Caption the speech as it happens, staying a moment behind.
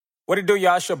What it do,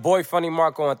 y'all? It's your boy, Funny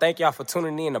Marco, and thank y'all for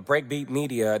tuning in to Breakbeat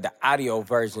Media, the audio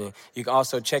version. You can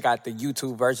also check out the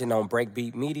YouTube version on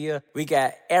Breakbeat Media. We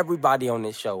got everybody on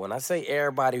this show. When I say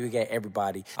everybody, we got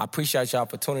everybody. I appreciate y'all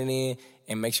for tuning in,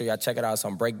 and make sure y'all check it out. It's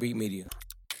on Breakbeat Media.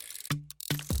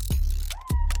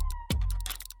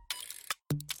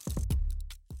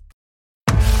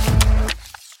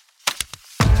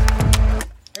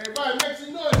 Everybody make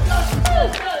some noise.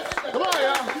 Come on,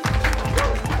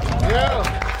 y'all.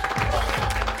 Yeah.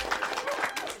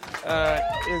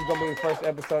 It's gonna be the first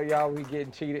episode, y'all. We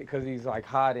getting cheated because he's like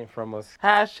hiding from us.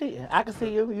 How's cheating? I can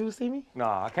see you. You see me?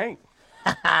 Nah, I can't.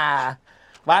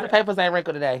 Why the papers ain't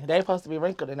wrinkled today? They supposed to be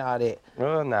wrinkled and all that.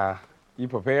 Well, nah. You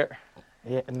prepared?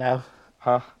 Yeah, no.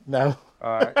 Huh? No.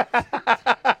 All right.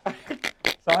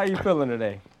 So how you feeling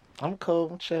today? I'm cool.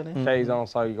 I'm chilling. Shades on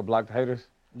so you can block the haters?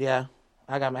 Yeah.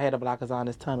 I got my head blockers on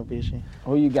this tunnel vision.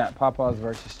 Who you got, Popeyes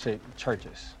versus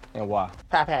churches, and why?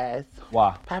 Popeyes.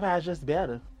 Why? Popeyes just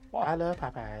better. Why? I love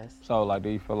Popeyes. So, like, do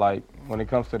you feel like when it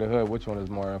comes to the hood, which one is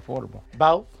more affordable?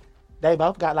 Both. They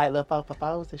both got like little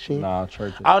 4 and shit. Nah,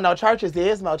 churches. Oh no, churches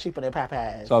is more cheaper than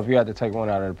Popeyes. So if you had to take one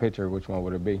out of the picture, which one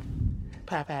would it be?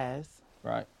 Popeyes.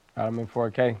 Right. I'm in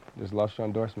 4K. Just lost your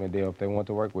endorsement deal if they want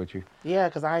to work with you. Yeah,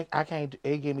 because I can't,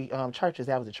 it give me churches.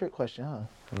 That was a trick question, huh?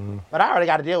 Mm-hmm. But I already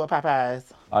got to deal with Popeyes.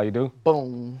 Oh, you do?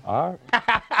 Boom. All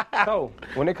right. So,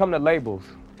 when it comes to labels,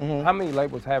 Mm-hmm. how many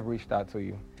labels have reached out to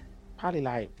you? Probably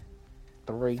like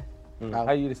 3. Mm-hmm. Oh.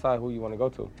 How you decide who you want to go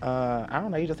to? I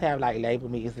don't know. You just have like label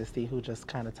meetings and see who just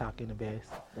kind of talking the best,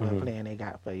 what plan they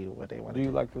got for you, what they want to Do do.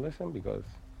 you like to listen? Because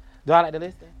Do I like to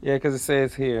listen? yeah, because it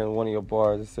says here in one of your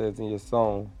bars, it says in your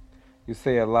song, you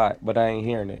say a lot, but I ain't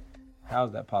hearing it.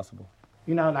 How's that possible?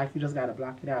 You know, like you just got to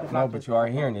block it out. No, but you are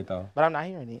hearing it, though. But I'm not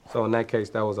hearing it. So in that case,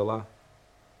 that was a lie?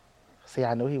 See,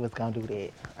 I knew he was going to do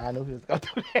that. I knew he was going to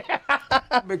do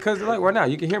that. Because, like, right now,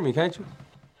 you can hear me, can't you?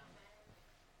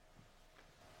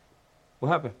 What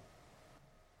happened?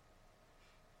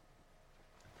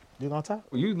 You going to talk?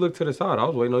 Well, you look to the side. I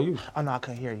was waiting on you. Oh, no, I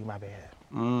couldn't hear you. My bad.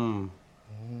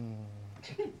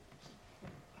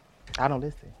 I don't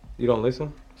listen. You don't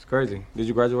listen? It's crazy. Did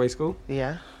you graduate school?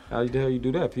 Yeah. How the hell you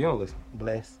do that if you don't listen?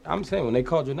 Bless. I'm saying, when they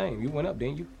called your name, you went up,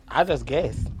 didn't you? I just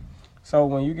guessed. So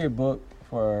when you get booked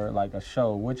for, like, a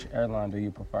show, which airline do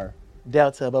you prefer?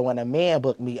 Delta, but when a man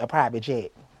booked me a private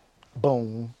jet,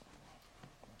 boom.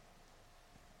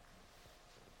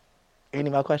 Any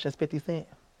more questions, 50 Cent?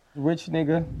 Rich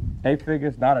nigga, 8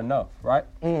 figures, not enough, right?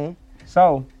 Mm-hmm.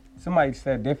 So, somebody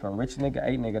said different. Rich nigga,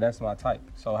 8 nigga, that's my type.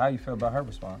 So how you feel about her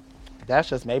response? That's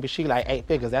just maybe she like 8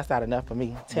 figures. That's not enough for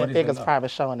me. 10 is figures enough?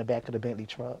 private show in the back of the Bentley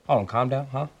truck. Hold on, calm down,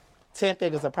 huh? 10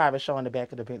 figures a private show in the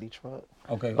back of the Bentley truck.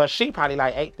 Okay. But she probably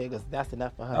like 8 figures. That's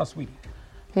enough for her. Oh, Sweetie.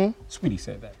 Sweetie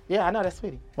said that. Yeah, I know that's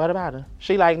sweetie. What about her?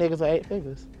 She like niggas with 8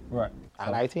 figures. Right. I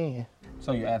like 10.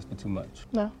 So you asked for too much.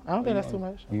 No, I don't think that's too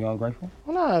much. Are you ungrateful?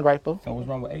 I'm not ungrateful. So what's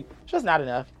wrong with 8? It's just not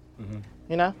enough.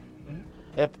 You know?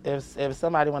 If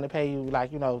somebody want to pay you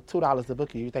like, you know, $2 to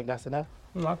book you, you think that's enough?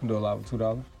 I can do a lot with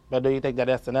 $2. But do you think that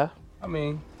that's enough? I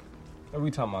mean, if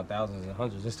we talking about thousands and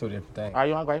hundreds, it's two different things. Are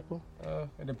you ungrateful?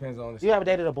 It depends on the... You ever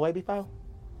dated a boy before?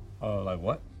 Like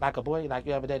what? Like a boy? Like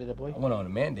you ever dated a boy? I went on a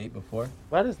man date before.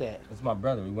 What is that? It's my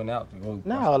brother. We went out to go...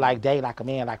 No, like date like a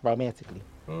man, like romantically.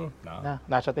 Nah. No,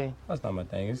 not your thing. That's not my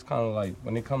thing. It's kind of like,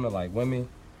 when it come to like women,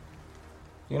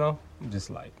 you know, I'm just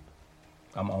like,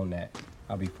 I'm on that.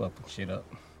 I'll be fucking shit up.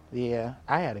 Yeah,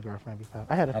 I had a girlfriend before.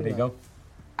 I had a How'd they female. go?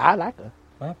 I like her.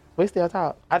 What? We still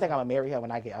talk. I think I'm gonna marry her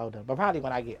when I get older. But probably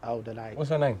when I get older, like What's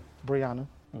her name? Brianna.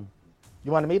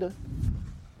 You want to meet her?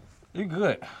 You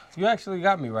good. You actually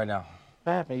got me right now.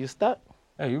 What happened? You stuck?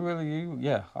 Hey,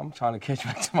 yeah, I'm trying to catch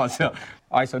back to myself.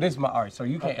 All right, so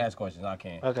you can't ask questions, I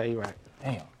can. Okay, you're right.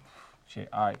 Damn. Shit,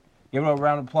 all right. Give it a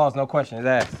round of applause, no questions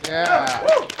asked. Yeah.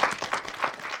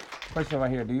 Question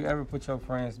right here, do you ever put your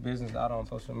friend's business out on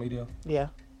social media? Yeah,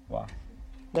 Why?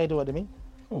 they do it to me.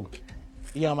 Who?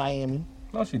 Young Miami.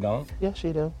 No, she don't. Yeah,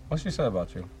 she do. What she say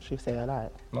about you? She say a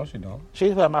lot. No, she don't.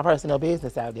 She put my personal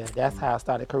business out there. That's how I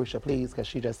started Crucial Please, because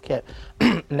she just kept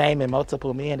naming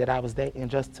multiple men that I was dating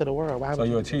just to the world. Why So would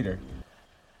you're you a cheater?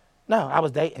 No, I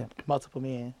was dating multiple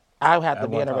men. I would have to At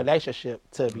be one in a time. relationship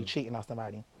to be cheating on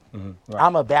somebody. Right.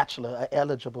 I'm a bachelor, an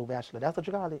eligible bachelor. That's what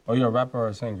you call it. Oh, you're a rapper or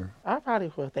a singer? I probably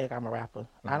would think I'm a rapper.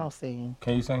 I don't sing.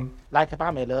 Can you sing? Like if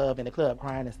I'm in love in the club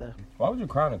crying and stuff. Why would you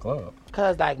cry in a club?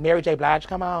 Cause like Mary J. Blige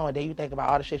come on and then you think about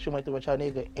all the shit you went through with your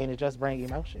nigga and it just bring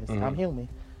emotions. I'm human.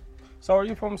 So are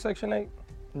you from Section 8?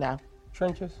 No.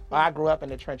 Trenches? I grew up in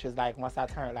the trenches like once I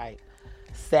turned like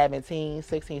 16,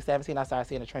 17, I started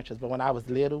seeing the trenches. But when I was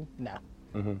little, no.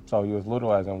 Mm-hmm. So you was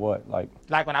little as in what? Like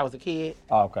when I was a kid.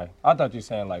 Oh, okay. I thought you were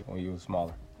saying like when you was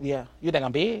smaller. Yeah. You think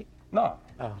I'm big? No.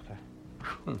 Oh,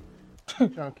 okay.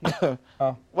 Chunky.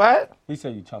 What? He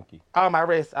said you chunky. Oh, my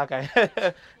wrist. Okay.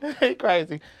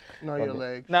 Crazy. No, your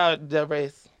legs. No, the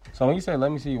wrist. So when you say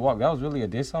 "Let Me See You Walk," that was really a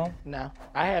diss song? No.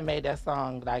 I had made that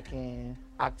song like in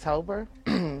October.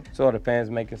 So are the fans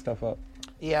making stuff up?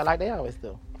 Yeah, like they always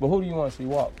do. But who do you want to see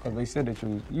walk? Because they said that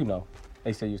you know,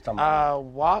 they said you was talking about.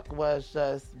 Walk was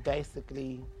just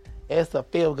basically, it's a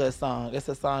feel-good song. It's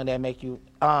a song that make you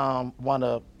want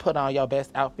to put on your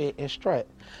best outfit and strut.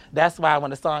 That's why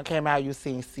when the song came out, you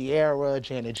seen Sierra,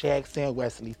 Janet Jackson,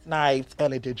 Wesley Snipes,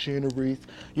 Ellen DeGeneres.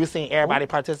 You seen everybody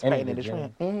participating in the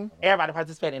trend. Mm-hmm. Everybody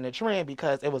participating in the trend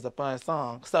because it was a fun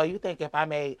song. So you think if I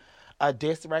made a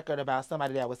diss record about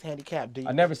somebody that was handicapped, do you?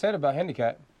 I never said about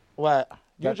handicap. What?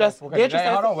 You Okay, just okay, did you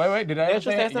say? hold on, wait. Did I ever you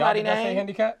say somebody's y'all, did I say name?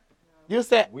 handicap? You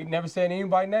said. We never said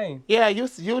anybody's name. Yeah, you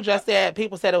just said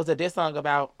people said it was a diss song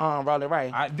about Rolling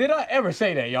Ray. Did I ever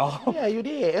say that, y'all? Yeah, you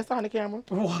did. It's on the camera.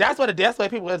 What? That's what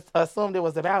people assumed it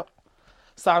was about.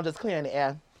 So I'm just clearing the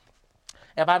air.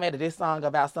 If I made a diss song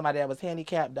about somebody that was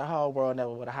handicapped, the whole world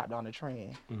never would have hopped on the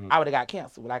trend. Mm-hmm. I would have got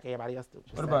canceled like everybody else do.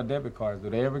 What about debit cards? Do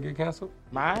they ever get canceled?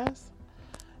 Mine's?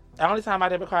 The only time my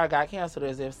debit card got canceled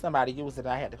is if somebody used it and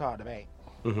I had to call the bank.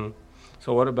 Mm-hmm.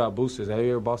 So what about boosters? Have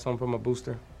you ever bought something from a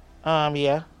booster?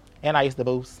 Yeah. And I used to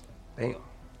boost.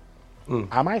 Damn.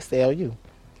 I might sell you.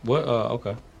 What?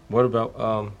 Okay. What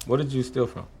about what did you steal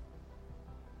from?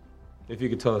 If you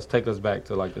could tell us, take us back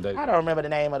to like the day. I don't remember the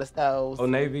name of the stores. Oh,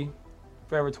 Navy,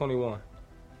 Forever 21.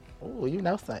 Ooh, you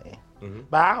know something. Mm-hmm.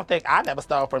 But I don't think I never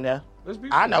stole from there.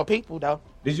 I know people though.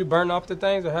 Did you burn off the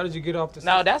things, or how did you get off the?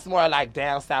 No, that's more like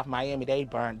down south Miami. They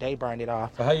burned it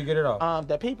off. So how you get it off?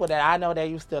 The people that I know, they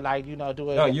used to like do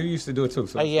it. No, you used to do it too.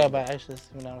 So Oh yeah, but it's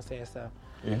just what I'm saying. So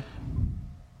yeah.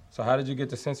 So how did you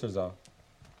get the sensors off?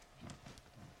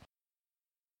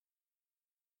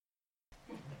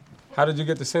 How did you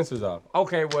get the sensors off?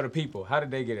 Okay, well the people, how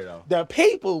did they get it off? the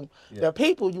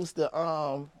people used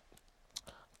to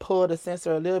pull the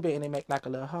sensor a little bit and they make like a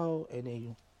little hole and then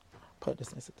you put the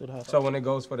sensor through the hole. So when it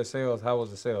goes for the sales, how was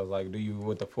the sales? Like, do you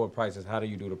with the four prices? How do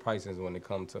you do the prices when it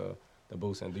comes to the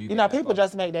boosting? Do you? People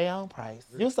just make their own price.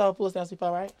 You sold food stamps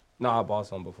before, right? No, I bought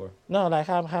some before. No, like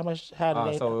how much? How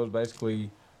did they? So it was basically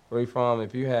where you from.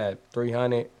 If you had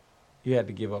 300, you had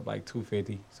to give up like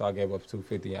 250. So I gave up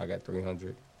 250 and I got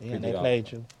 300. Yeah, they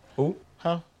played you. Who?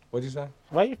 Huh? What'd you say?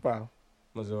 Where you from?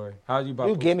 Missouri. How do you buy?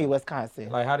 You food give me Wisconsin.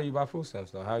 Like, how do you buy food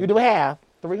stamps though? How You do have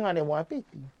 300,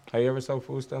 150 Have you ever sold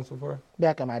food stamps before?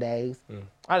 back in my days.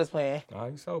 I just playing. No,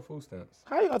 you sold food stamps.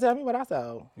 How you gonna tell me what I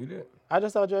sold? You did. I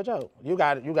just sold you a joke. You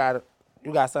got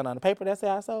something on the paper that say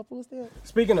I sold food stamps?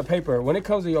 Speaking of paper, when it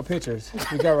comes to your pictures,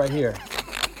 you got right here.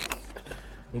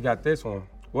 You got this one.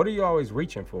 What are you always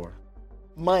reaching for?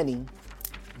 Money.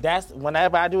 That's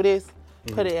whenever I do this,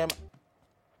 put it in.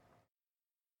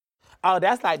 Oh,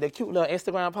 that's like the cute little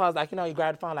Instagram pause. Like, you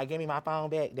grab the phone, like, give me my phone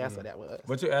back. That's what that was.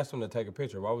 But you asked them to take a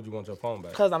picture. Why would you want your phone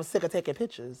back? Because I'm sick of taking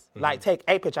pictures. Like, take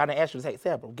a picture. I didn't ask you to take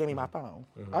several. Give me my phone.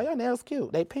 Oh, your nails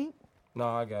cute. They pink? No,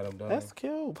 I got them done. That's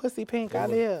cute. Pussy pink. I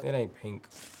live. It ain't pink.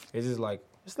 It's just like,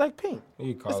 It's like pink.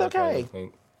 you call It's it okay.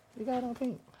 pink. You got it on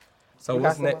pink. So You what's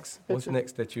got some next? What's pictures?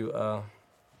 next that you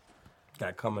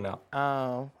got coming out?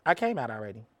 I came out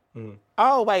already.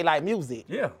 Oh, wait, like music.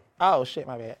 Yeah. Oh shit,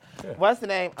 my bad. Yeah. What's the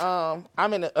name?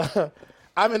 I'm in the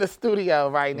I'm in the studio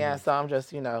right now, so I'm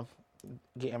just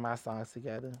getting my songs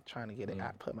together, trying to get it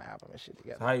out, put my album and shit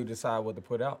together. So how you decide what to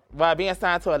put out? Well, being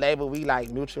signed to a label, we like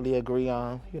mutually agree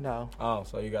on, Oh,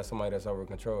 so you got somebody that's over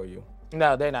control you.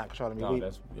 No, they're not controlling me. No,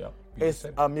 that's yeah. You It's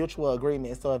said it. a mutual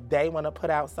agreement. So if they want to put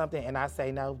out something and I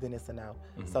say no, then it's a no.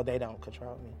 So they don't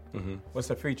control me. What's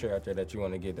the feature out there that you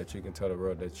want to get that you can tell the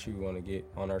world that you want to get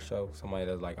on our show? Somebody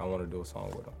that's like, I want to do a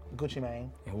song with them. Gucci Mane.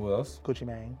 And who else? Gucci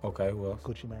Mane. Okay, who else?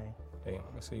 Gucci Mane. Damn,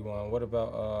 let's see one. What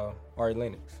about Ari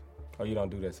Lennox? Oh, you don't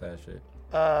do that sad shit.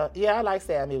 Yeah, I like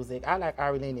sad music. I like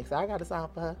Ari Lennox. I got a song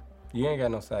for her. You ain't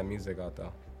got no sad music out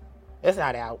though. It's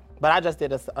not out. But I just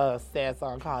did a sad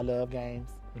song called Love Games.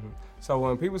 So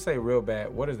when people say real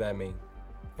bad, what does that mean?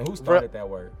 And who started that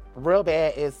word? Real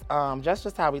bad is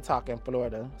just how we talk in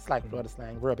Florida. It's like Florida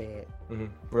slang. Real bad.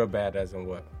 Real bad as in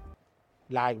what?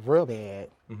 Like real bad.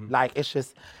 Like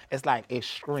it's like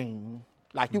extreme.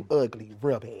 Like you ugly,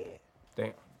 real bad.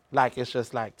 Damn. Like it's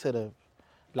just like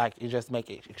you just make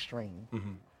it extreme.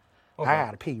 Okay. I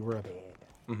gotta pee real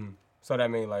bad. So that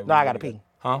mean like No, I gotta pee.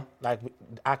 Huh? Like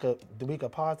we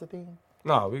could pause the thing?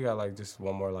 No, we got like just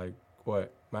one more like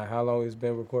what? Man, how long it's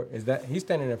been recorded? Is that he's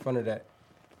standing in front of that?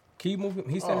 Keep moving.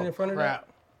 He's standing in front of that.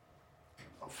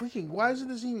 freaking, why doesn't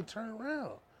this even turn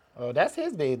around? Oh, that's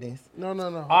his business. No.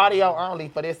 Audio only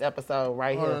for this episode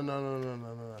right Oh, here.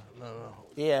 no.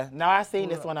 Yeah, no, I seen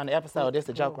this one on the episode. This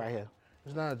a joke right here.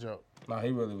 It's not a joke. No, he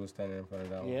really was standing in front of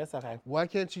that one. Yeah, it's okay. Why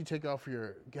can't you take off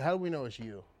your, how do we know it's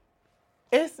you?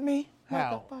 It's me,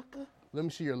 How? motherfucker. Let me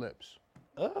see your lips.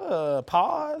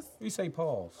 Pause. You say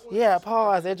pause. Yeah,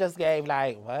 pause. It just gave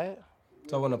like, what?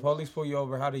 So when the police pull you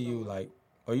over, how do you like?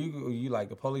 Are you like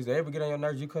the police? They ever get on your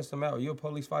nerves? You cuss them out? Are you a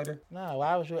police fighter? No,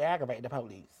 why would you aggravate the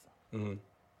police? Mm-hmm.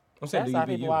 I'm saying, That's do why you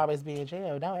be people you? always be in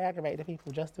jail. Don't aggravate the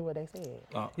people. Just do what they said.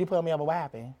 Oh. You put me over, what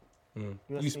happened?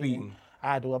 You speeding,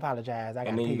 I do apologize. I got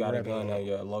and then you got a real gun, bad.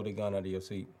 a loaded gun under your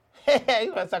seat. You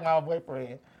want to talk about my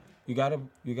boyfriend? You got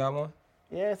one?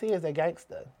 Yes, he is a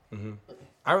gangster.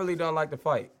 I really don't like to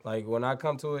fight. Like when I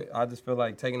come to it, I just feel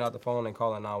like taking out the phone and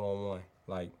calling 911.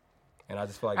 Like, and I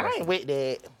just feel like I ain't with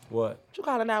that. What? What you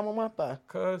calling 911 for?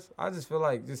 Cause I just feel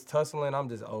like just tussling. I'm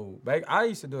just old. I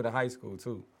used to do it in high school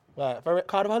too. What? For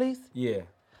call the police? Yeah.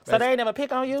 So they ain't never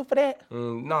pick on you for that?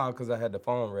 No, cause I had the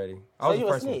phone ready. I So was you the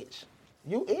a person. snitch?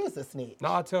 You is a snitch.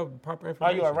 No, I tell proper Are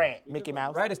information. you a rat, Mickey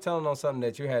Mouse? Rat is telling on something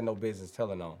that you had no business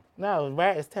telling on. No,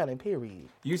 rat is telling, period.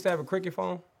 You used to have a cricket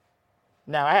phone?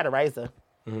 No, I had a razor.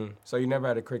 So you never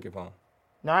had a cricket phone?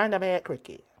 No, I ain't never had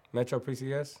cricket. Metro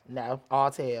PCS? No,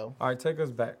 all tail. All right, take us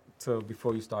back to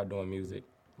before you start doing music,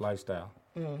 lifestyle.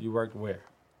 You worked where?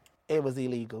 It was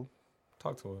illegal.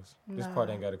 Talk to us. This part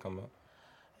ain't got to come up.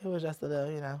 It was just a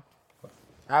little,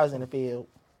 I was in the field.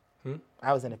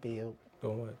 I was in the field.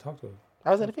 Doing what? Talk to us. I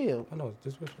was in the field. I know,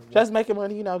 just whisper. Just making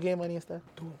money, getting money and stuff.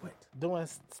 Doing what? Doing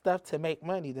stuff to make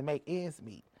money, to make ends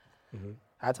meet.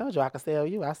 I told you I could sell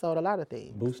you. I sold a lot of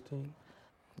things. Boosting?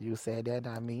 You said that,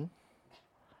 not me.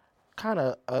 Kind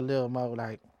of a little more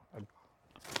like, You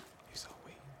so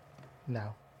weak. no.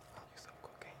 You so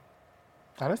cocaine.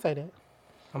 I didn't say that.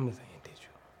 I'm just saying, did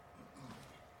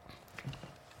you?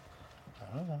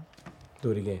 I don't know.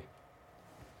 Do it again.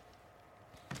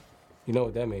 You know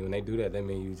what that means? When they do that, that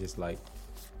means you just like,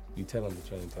 you tell them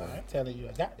that you ain't telling. I'm telling you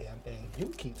a goddamn thing. You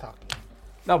keep talking.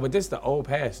 No, but this is the old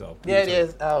past though. Yeah, it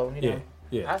is. Oh,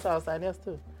 Yeah. I saw something else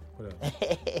too. What else?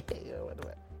 Yeah,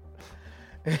 what?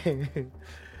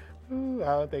 Ooh, I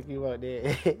don't think you want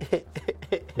that.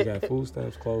 We got food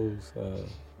stamps, clothes.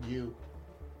 You.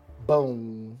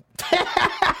 Boom.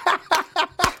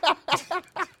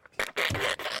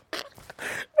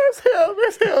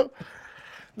 That's him.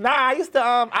 Nah, I used to,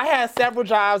 I had several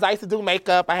jobs. I used to do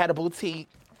makeup. I had a boutique.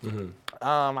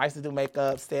 I used to do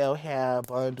makeup, sell hair,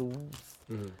 bundles.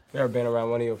 You ever been around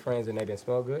one of your friends and they didn't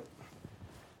smell good?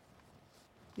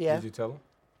 Yeah. Did you tell them?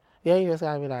 Yeah, you just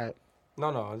gotta be like,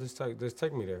 No, just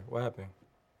take me there. What happened?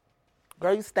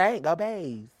 girl, you stink. Go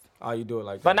bathe. Oh, you do it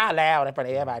like But that. not loud in front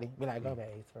of everybody. Be like, go bathe,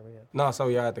 for real. No, so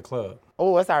you're at the club.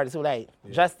 Oh, it's already too late.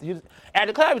 Just you at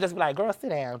the club, you just be like, girl, sit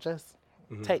down. Just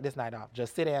take this night off.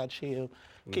 Just sit down, chill,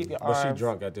 keep your arms. But she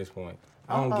drunk at this point.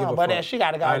 I don't give a fuck. But then she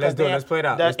gotta go. All right, let's do it. Let's play it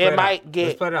out. Let's play Get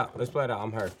Let's play it out.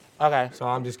 I'm her. okay. So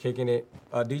I'm just kicking it.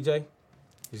 DJ, you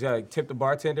just gotta tip the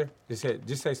bartender.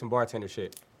 Just say some bartender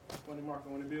shit. Funny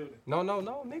Marco in the building. No,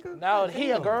 nigga. No,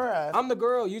 he a girl. I'm the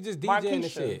girl. You just DJing the Marquisha.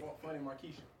 shit. Funny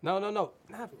Marquisha. No.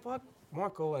 Nah, fuck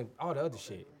Marco and all the other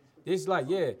shit. It's like,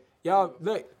 yeah. Y'all,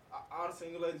 look. All the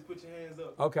single ladies, put your hands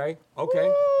up. Okay.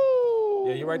 Ooh.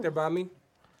 Yeah, you right there by me.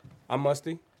 I'm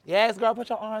musty. Yes, girl, put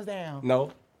your arms down.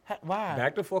 No. Why?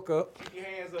 Back the fuck up. Keep your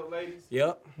hands up, ladies.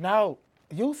 Yep. No,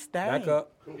 you stink. Back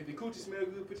up. If your coochie smell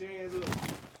good, put your hands up.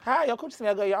 How your coochie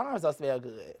smell good? Your arms don't smell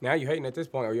good. Now you hating at this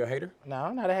point. Are you a hater? No,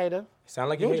 I'm not a hater. Sound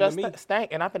like you You hating just me.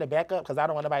 stink, and I'm finna back up because I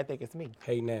don't want nobody to think it's me.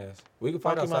 Hating ass. We can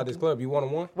fight Funky outside monkey. this club. You want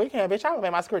one? We can't, bitch. I would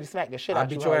make my security smack the shit I out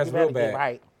beat you. your hoe. ass You real better get bad.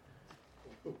 right.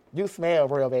 You smell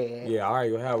real bad. Yeah, all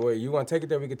right. Well, you want to take it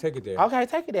there? We can take it there. Okay,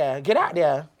 take it there. Get out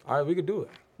there. All right, we can do it.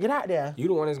 Get out there. You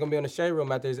the one that's going to be in the shade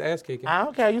room after his ass kicking. I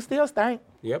don't care. You still stink.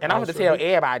 Yep, And I'm I gonna sure tell do.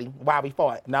 everybody why we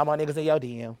fought. No more niggas in your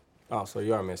DM. Oh, so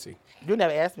you are messy. You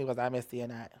never asked me was I messy or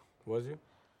not. Was you?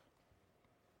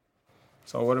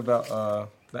 So what about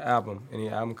the album? Any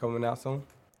album coming out soon?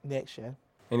 Next year.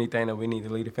 Anything that we need to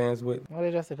lead the fans with? Well,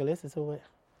 they just can listen to it.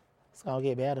 It's gonna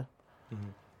get better.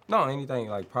 No, anything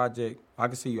like project. I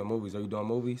can see you in movies. Are you doing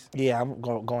movies? Yeah, I'm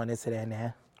going into that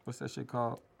now. What's that shit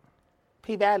called?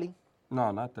 P Valley.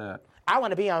 No, not that. I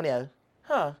want to be on there.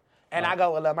 Huh. And I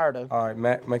go with Lil Murder. All right,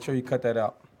 Matt, make sure you cut that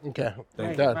out. Okay.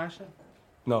 Thank Done. you.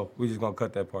 No, we just going to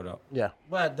cut that part out. Yeah.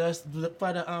 What, for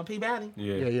the P Valley?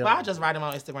 Yeah. Well, I just write him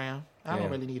on Instagram. I Yeah.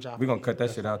 don't really need y'all. We're going to cut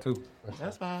that shit out, too.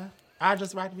 That's fine. I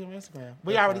just write him on Instagram.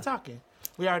 We already talking.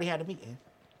 We already had a meeting.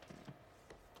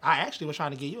 I actually was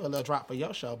trying to get you a little drop for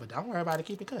your show, but don't worry about it.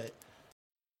 Keep it cut.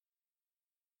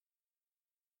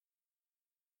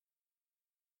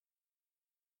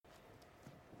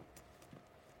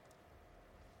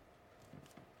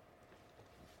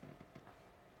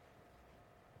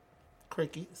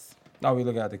 Crickets. No, we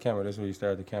looking at the camera. That's where you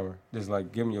stare at the camera. Just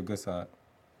like, give me your good side.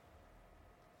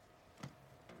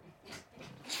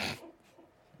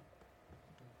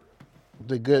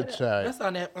 The good side. That's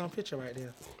on that picture right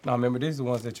there. No, remember, these are the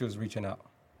ones that you was reaching out.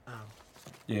 Oh.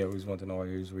 Yeah, we just want to know why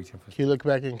you was reaching for. Can you look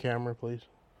back in camera, please?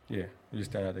 Yeah, you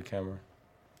just staring at the camera.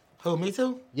 Who, me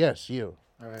too? Yes, you.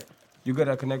 All right. You good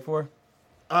at Connect 4?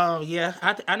 Yeah,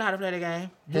 I know how to play the game.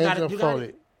 Hands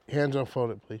unfolded. Hands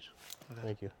unfolded, please. Okay.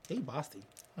 Thank you. He bossy.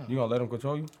 You gonna let him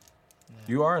control you? Yeah.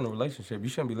 You are in a relationship. You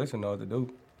shouldn't be listening to other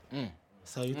dude.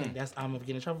 So you think I'm gonna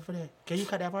get in trouble for that? Can you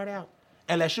cut that part out?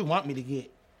 Unless you want me to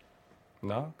get.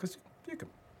 No, cause you can,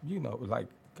 you know, like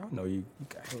I know you.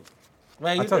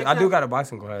 Well, you I told you, I do got a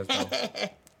boxing class though.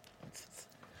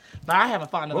 But I haven't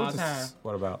fought in a long time.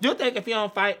 What about? You think if you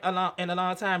don't fight in a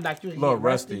long time, like you a little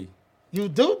rusty? You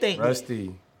do think rusty?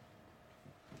 That.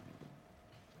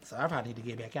 So I probably need to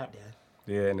get back out there.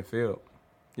 Yeah, in the field.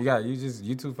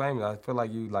 You too famous. I feel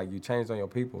like you changed on your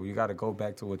people. You got to go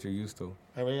back to what you're used to.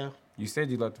 For real? You said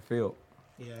you left the field.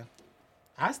 Yeah.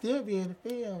 I still be in the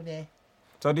field then.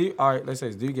 So let's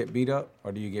say, do you get beat up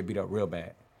or do you get beat up real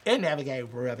bad? It never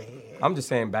get real bad. I'm just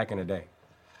saying back in the day.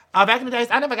 Back in the days,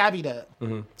 I never got beat up.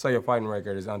 Mm-hmm. So your fighting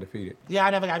record is undefeated. Yeah,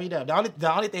 I never got beat up.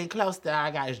 The only thing close that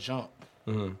I got is jump.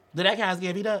 Mm-hmm. Did that count as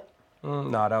get beat up?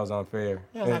 No, that was unfair.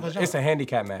 Yeah, it's a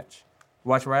handicap match.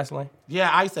 Watch wrestling?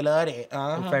 Yeah, I used to love that.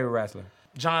 Your favorite wrestler?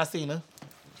 John Cena.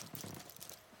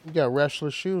 You got wrestler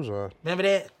shoes on. Remember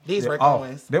that? These Rick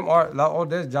Owens.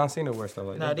 There's John Cena wear stuff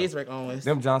like that. No, these Rick Owens.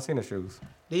 Them John Cena shoes.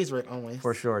 These Rick Owens.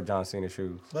 For sure, John Cena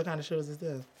shoes. What kind of shoes is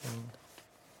this?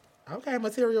 Okay,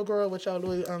 material girl with your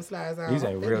Louis slides on. These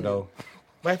ain't real though.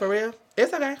 Wait, for real?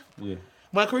 It's okay. Yeah.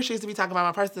 When Chris used to be talking about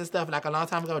my personal stuff like a long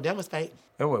time ago, them was fake.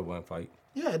 It was one fight.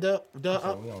 Yeah,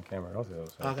 we on camera.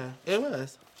 Okay, it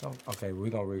was. So, okay, we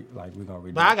gonna read.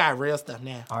 But I got real stuff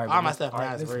now. All my stuff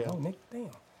now is listen, real. Nick, damn.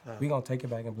 We gonna take it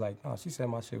back and be like, no, she said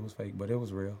my shit was fake, but it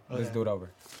was real. Okay. Let's do it over.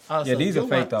 Oh, yeah, so these are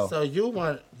fake though. So you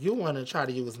want to try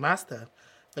to use my stuff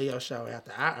for your show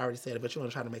after I already said it, but you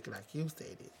want to try to make it like you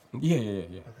said it.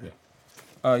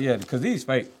 Yeah. Yeah, because these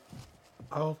fake.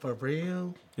 Oh, for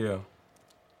real? Yeah.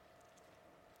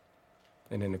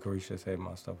 And then the Carisha said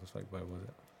my stuff was fake, but it wasn't.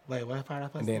 Wait, what part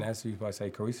of us? And then after you probably say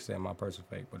Carisha said my purse was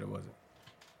fake, but it wasn't.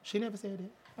 She never said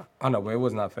that. I know, but it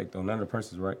was not fake though. None of the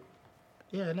purses right.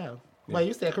 Yeah, no. Yeah. Wait,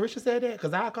 you said Carisha said that?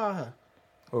 Because I call her.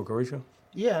 Oh, Carisha?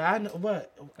 Yeah, I know.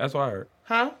 What? That's what I heard.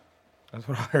 Huh? That's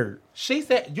what I heard. She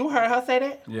said, you heard her say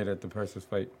that? Yeah, that the purse was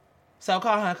fake. So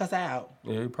call her and cuss her out.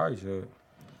 Yeah, you probably should.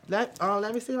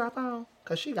 Let me see my phone.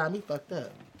 Because she got me fucked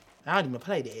up. I don't even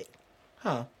play that.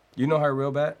 Huh? You know her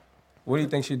real bad? What do you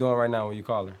think she's doing right now when you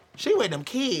call her? She with them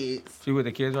kids. She with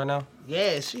the kids right now?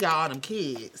 Yeah, she got all them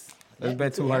kids. Let's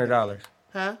bet $200.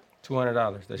 Huh?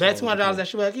 $200. Bet $200 that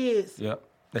she with her kids? Yep.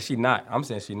 That she not. I'm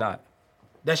saying she not.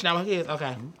 That she not with her kids?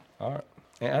 Okay. All right.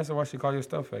 And ask her why she call your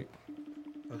stuff fake.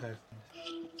 Okay.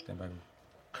 Stand back.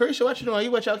 Carisha, what you doing?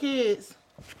 You with your kids?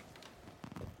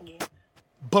 Yeah.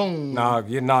 Boom.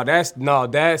 That's the No,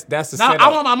 setup. I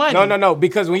want my money. No.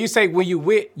 Because when you say when you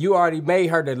with, you already made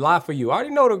her to lie for you. I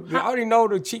already know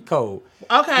the cheat code.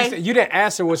 Okay. You didn't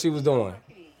ask her what she was doing.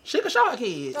 She could show her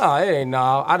kids. No, it ain't.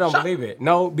 No, I don't believe it.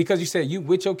 No, because you said you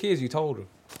with your kids. You told her.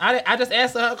 I just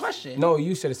asked her a question. No,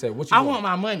 you should have said what you. I doing? want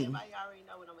my money. Everybody already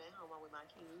know when I'm at home, I'm with my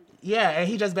kids. Yeah, and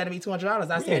he just better me $200.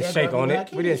 I We said didn't that shake girl on be it. with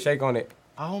her We didn't kids. shake on it.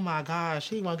 Oh my gosh,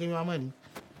 she won't give me my money.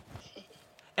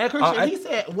 And Christian, he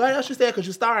said, what else you said? Because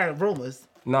you started rumors.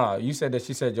 Nah, you said that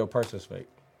she said your purse was fake.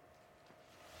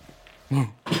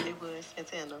 It was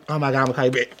Santana. Oh my God, I'm going to call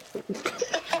you back.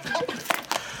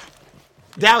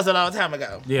 That was a long time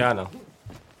ago. Yeah, I know.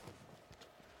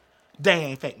 They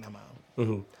ain't fake no more.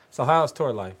 Mm-hmm. So how's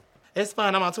tour life? It's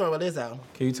fun. I'm on tour with Lizzo.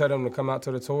 Can you tell them to come out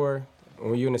to the tour?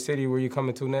 When you in the city, where you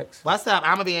coming to next? What's up?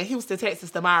 I'm going to be in Houston,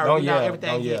 Texas tomorrow. Don't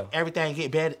yell. Everything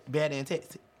get better in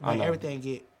Texas. I know.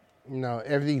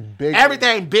 Everything's big.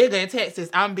 Everything bigger in Texas.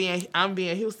 I'm being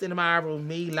Houston tomorrow with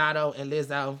me, Lotto, and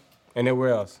Lizzo. And then where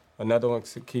else? Another one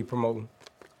to keep promoting.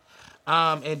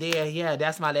 And then, yeah,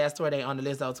 that's my last tour day on the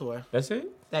Lizzo tour. That's it?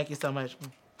 Thank you so much.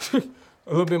 A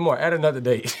little bit more. Add another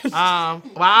date. Well,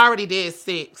 I already did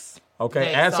 6. Okay,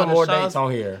 dates. add So some the more shows- dates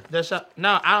on here. The show,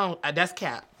 no, I don't. That's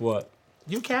cap. What?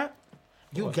 You cap?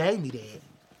 You What? gave me that.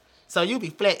 So you be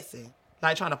flexing,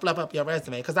 like trying to fluff up your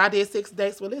resume. Because I did 6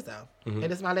 dates with Lizzo. And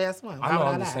it's my last one. Why I know. would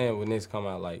I I'm just lie? saying when this come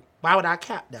out, like, Why would I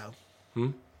cap, though?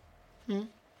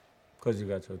 cause you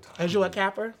got your time. Is you a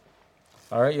capper?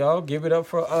 All right, y'all, give it up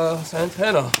for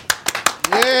Santana.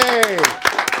 Yay!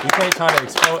 You can't try to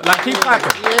expose. Like, keep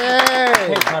clapping. You Yay!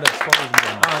 can't try to expose me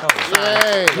on my show.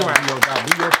 Yay! You right.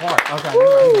 Be your part. Okay. You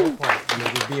right. Be your part. I mean,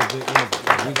 just be a good energy.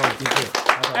 We gonna be good.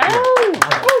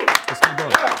 Let's keep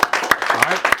going. All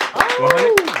right.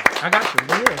 100. I got you.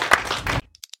 Go ahead.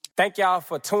 Thank y'all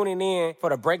for tuning in for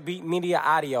the Breakbeat Media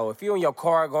Audio. If you're in your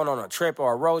car going on a trip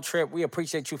or a road trip, we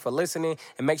appreciate you for listening,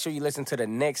 and make sure you listen to the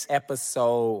next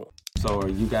episode. So,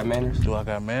 you got manners? Do I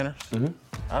got manners? Mm-hmm.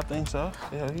 I think so.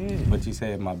 Hell yeah. But you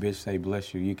said my bitch say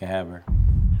bless you, you can have her.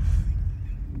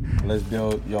 Let's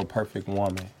build your perfect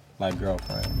woman, like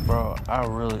girlfriend. Bro, I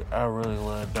really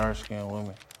love dark-skinned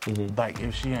women. Mm-hmm. Like,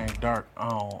 if she ain't dark, I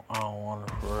don't want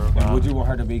her for real. And would you want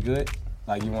her to be good?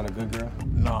 Like, you want a good girl?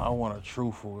 No, I want a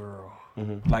truthful girl.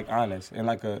 Mm-hmm. Like honest and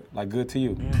like good to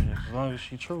you. Yeah, as long as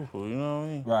she truthful, you know what I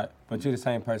mean? Right. But you're the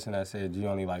same person that said you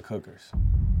only like hookers.